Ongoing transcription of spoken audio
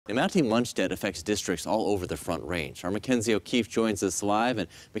The mounting lunch debt affects districts all over the Front Range. Our Mackenzie O'Keefe joins us live, and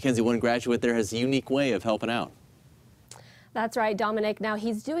Mackenzie, one graduate there has a unique way of helping out. That's right, Dominic. Now,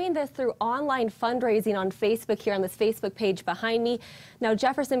 he's doing this through online fundraising on Facebook here on this Facebook page behind me. Now,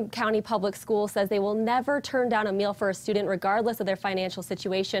 Jefferson County Public Schools says they will never turn down a meal for a student regardless of their financial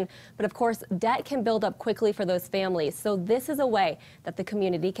situation. But of course, debt can build up quickly for those families. So this is a way that the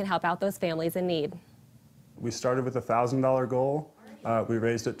community can help out those families in need. We started with a $1,000 goal. We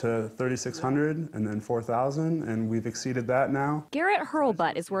raised it to $3,600 and then $4,000, and we've exceeded that now. Garrett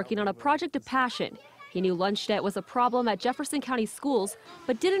Hurlbut is working on a project of passion. He knew lunch debt was a problem at Jefferson County schools,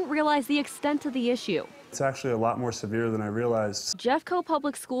 but didn't realize the extent of the issue. It's actually a lot more severe than I realized. Jeffco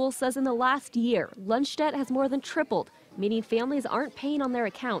Public Schools says in the last year, lunch debt has more than tripled, meaning families aren't paying on their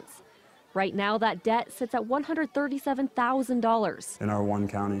accounts. Right now, that debt sits at $137,000. In our one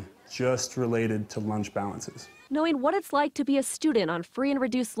county, just related to lunch balances. Knowing what it's like to be a student on free and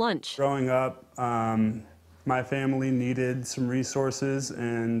reduced lunch. Growing up, my family needed some resources,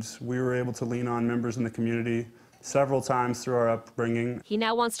 and we were able to lean on members in the community several times through our upbringing. He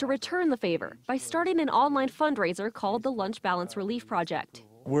now wants to return the favor by starting an online fundraiser called the Lunch Balance Relief Project.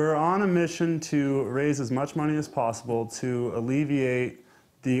 We're on a mission to raise as much money as possible to alleviate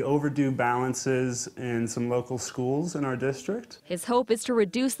the overdue balances in some local schools in our district. His hope is to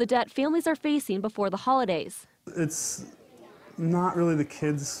reduce the debt families are facing before the holidays. It's not really the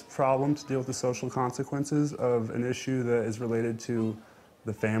kids' problem to deal with the social consequences of an issue that is related to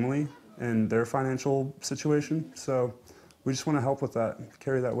the family and their financial situation. So we just want to help with that,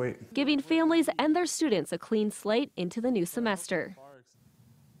 carry that weight. Giving families and their students a clean slate into the new semester.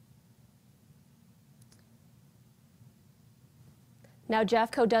 Now,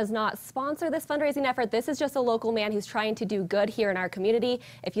 Jeffco does not sponsor this fundraising effort. This is just a local man who's trying to do good here in our community.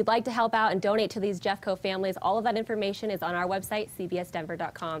 If you'd like to help out and donate to these Jeffco families, all of that information is on our website,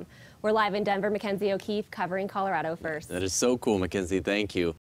 cbsdenver.com. We're live in Denver. Mackenzie O'Keefe covering Colorado First. That is so cool, Mackenzie. Thank you.